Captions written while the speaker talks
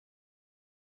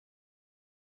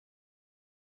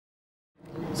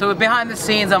So we're behind the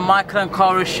scenes on Michael and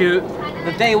Cara's shoot.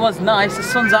 The day was nice, the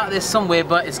sun's out there somewhere,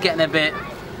 but it's getting a bit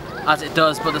as it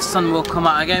does, but the sun will come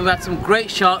out again. We had some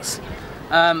great shots.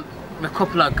 A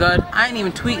couple are good. I ain't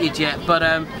even tweeted yet, but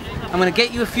I'm gonna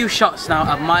get you a few shots now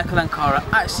of Michael and Cara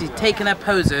actually taking their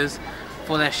poses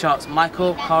for their shots.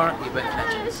 Michael, Cara, you both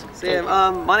legends. So yeah,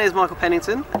 my name is Michael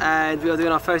Pennington, and we are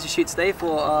doing our photo shoot today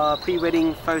for our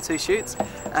pre-wedding photo shoot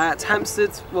at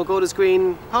Hampstead, Golders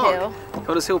Green Park,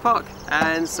 Golders Hill Park.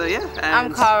 And so yeah,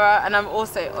 I'm Cara, and I'm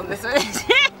also on this one.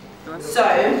 So,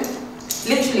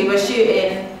 literally, we're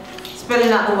shooting,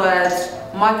 spelling out the words,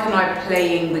 Mike and I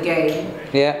playing the game.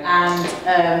 Yeah.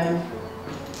 And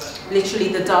literally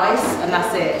the dice, and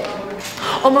that's it.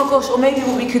 Oh my gosh! Or maybe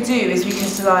what we could do is we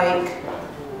could like.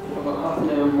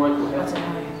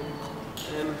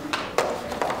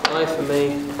 I for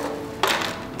me.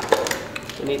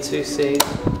 We need 2 C's.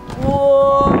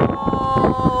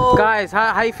 Whoa! Guys,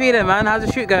 how you feeling, man? How's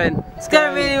the shoot going? It's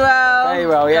going really well. Very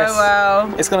well, yes. Going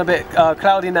well. It's gone a bit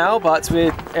cloudy now, but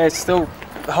it's still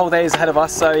the whole day is ahead of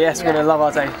us. So yes, we're gonna love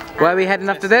our day. Where are we heading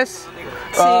after this?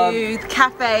 To the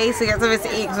cafe to get something to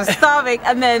eat because we're starving,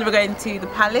 and then we're going to the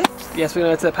palace. Yes, we're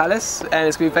going to the palace, and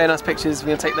it's going to be very nice pictures we're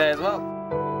going to take there as well.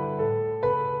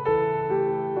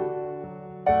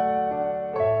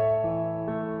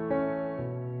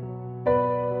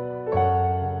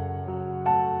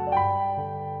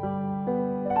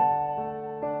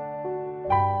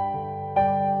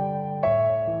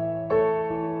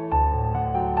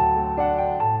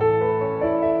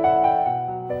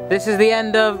 This is the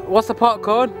end of, what's the park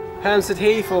called? Hampstead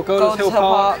Heath or Golders Hill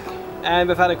Park. And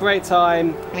we've had a great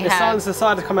time. The sun's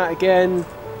decided to come out again.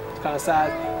 It's kind of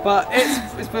sad, but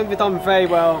it's been done very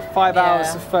well. 5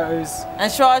 hours of photos. And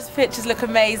Shra's pictures look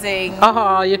amazing.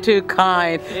 Oh, you're too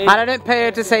kind. And I don't pay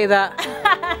her to say that.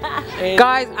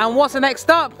 Guys, and what's the next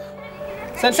stop?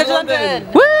 Central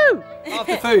London. Woo!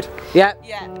 After food. Yeah.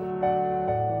 Yeah.